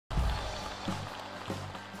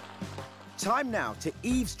Time now to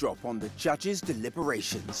eavesdrop on the judges'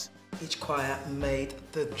 deliberations. Each choir made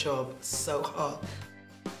the job so hard.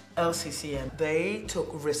 LCCM, they took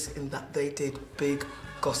risks in that they did big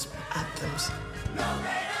gospel anthems.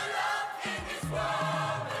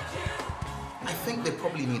 I think they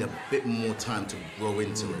probably need a bit more time to grow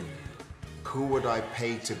into it. Who would I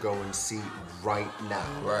pay to go and see right now?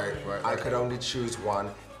 Right. I could only choose one.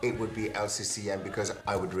 It would be LCCM because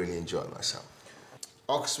I would really enjoy myself.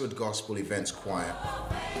 Oxford Gospel Events Choir.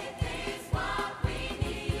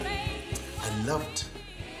 I loved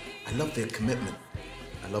their commitment.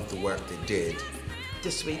 I loved the work they did.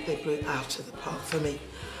 This week they blew it out of the park for me.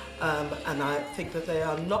 And I think that they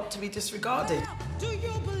are not to be disregarded. Do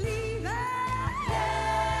you believe that?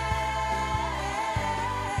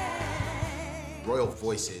 Royal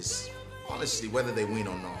Voices, honestly, whether they win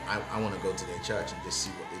or not, I want to go to their church and just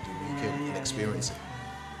see what they do week in and experience it.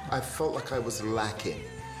 I felt like I was lacking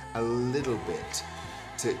a little bit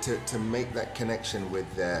to make that connection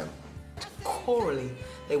with them. Chorally,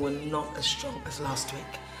 they were not as strong as last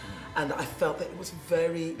week. And I felt that it was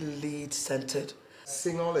very lead-centered.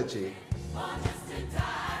 Singology.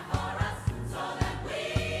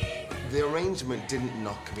 The arrangement didn't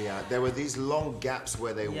knock me out. There were these long gaps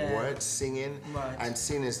where they weren't singing. Right. And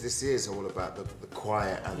seeing as this is all about the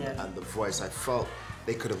choir and the voice, I felt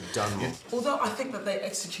they could have done more. Although I think that they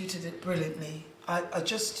executed it brilliantly, I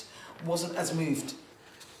just wasn't as moved.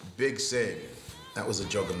 Big Sing, that was a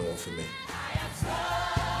juggernaut for me.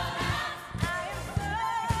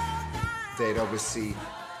 They'd obviously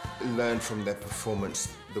learned from their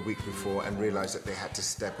performance the week before and realized that they had to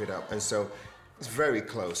step it up. And so it's very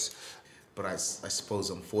close. But I suppose,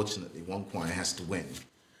 unfortunately, one choir has to win.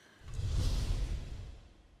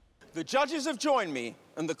 The judges have joined me,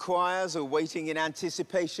 and the choirs are waiting in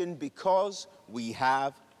anticipation because we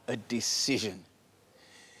have a decision.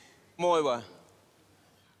 Moiwa,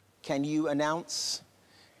 can you announce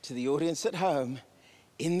to the audience at home,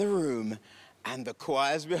 in the room, and the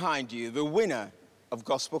choirs behind you, the winner of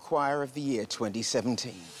Gospel Choir of the Year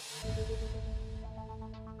 2017?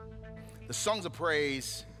 The Songs of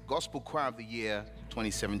Praise Gospel Choir of the Year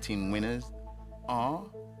 2017 winners are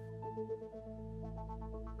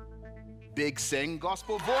Big Sing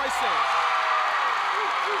Gospel Voices.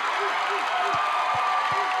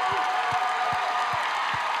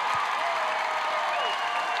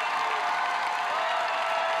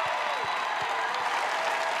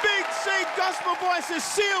 Big Sing Gospel Voices.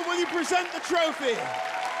 Seal, will you present the trophy?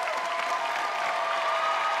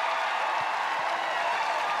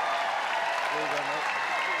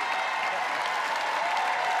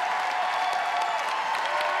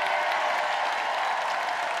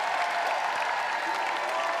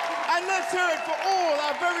 And let's hear it for all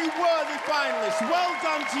our very worthy finalists. Well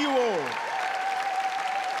done to you all.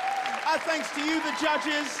 Our thanks to you, the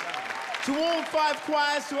judges, to all 5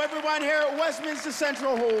 choirs, to everyone here at Westminster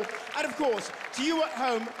Central Hall, and of course, to you at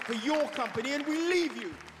home for your company. And we leave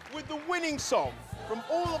you with the winning song from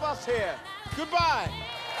all of us here. Goodbye.